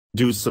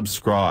Do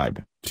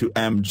subscribe to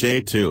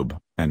MJTube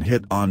and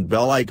hit on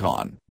bell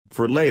icon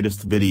for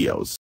latest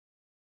videos.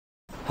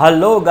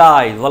 Hello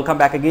guys, welcome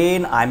back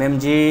again. I'm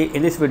MJ.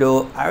 In this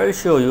video I will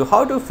show you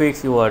how to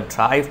fix your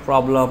drive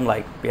problem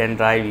like pen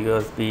drive,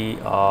 USB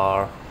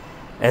or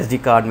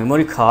SD card,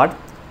 memory card.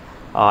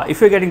 If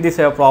you're getting this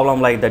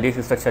problem like the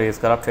disk structure is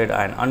corrupted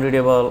and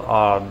unreadable,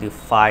 or the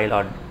file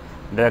or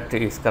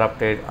directory is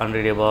corrupted,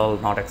 unreadable,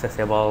 not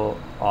accessible,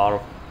 or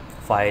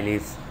file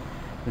is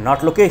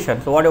not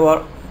location, so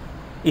whatever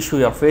issue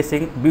you are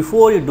facing,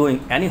 before you doing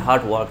any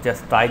hard work,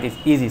 just try this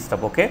easy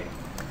stuff. Okay,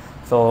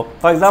 so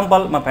for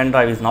example, my pen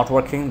drive is not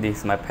working. This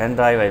is my pen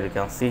drive, as you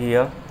can see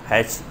here.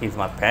 H is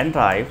my pen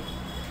drive,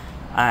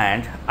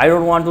 and I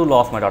don't want to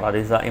lose my data.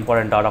 This is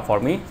important data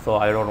for me, so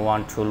I don't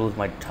want to lose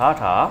my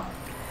data.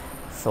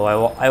 So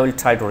I will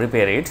try to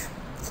repair it.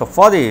 So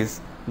for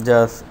this,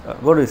 just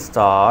go to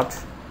start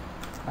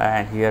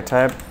and here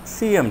type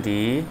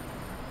cmd,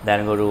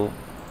 then go to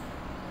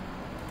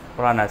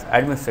run as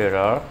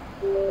administrator.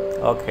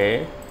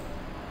 Okay,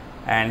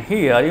 and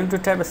here you need to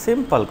type a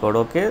simple code.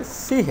 Okay,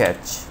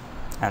 ch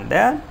and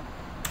then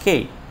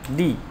k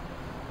d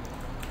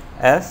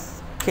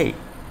s k.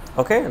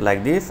 Okay,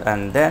 like this,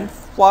 and then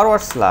 /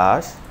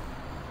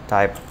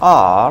 type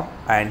r,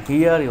 and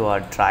here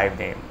your drive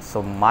name.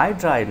 So my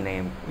drive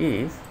name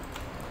is,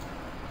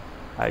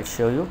 I'll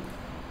show you,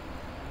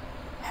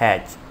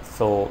 H.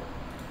 So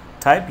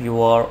type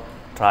your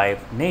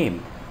drive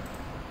name,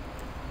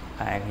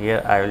 and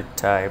here I will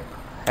type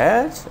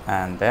H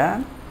and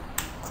then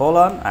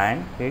colon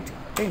and hit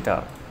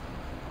enter.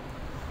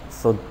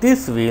 So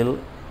this will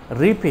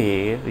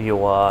repair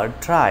your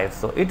drive.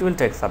 So it will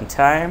take some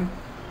time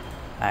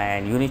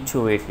and you need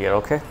to wait here.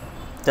 Okay,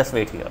 just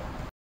wait here.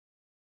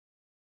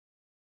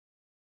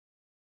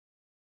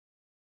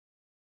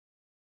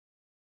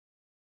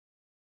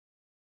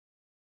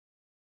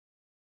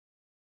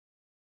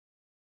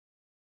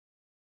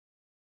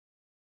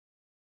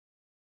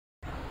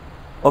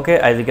 Okay,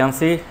 as you can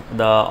see,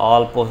 the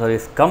all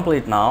process is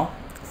complete now.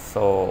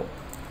 So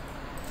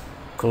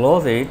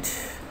close it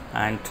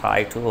and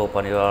try to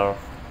open your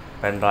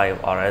pen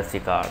drive or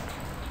SD card.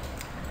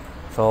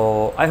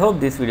 So I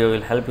hope this video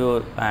will help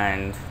you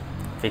and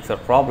fix your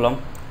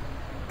problem.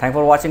 Thanks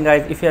for watching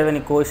guys. If you have any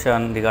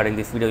question regarding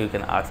this video, you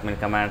can ask me in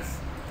comments.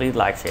 Please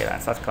like, share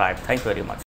and subscribe. Thank you very much.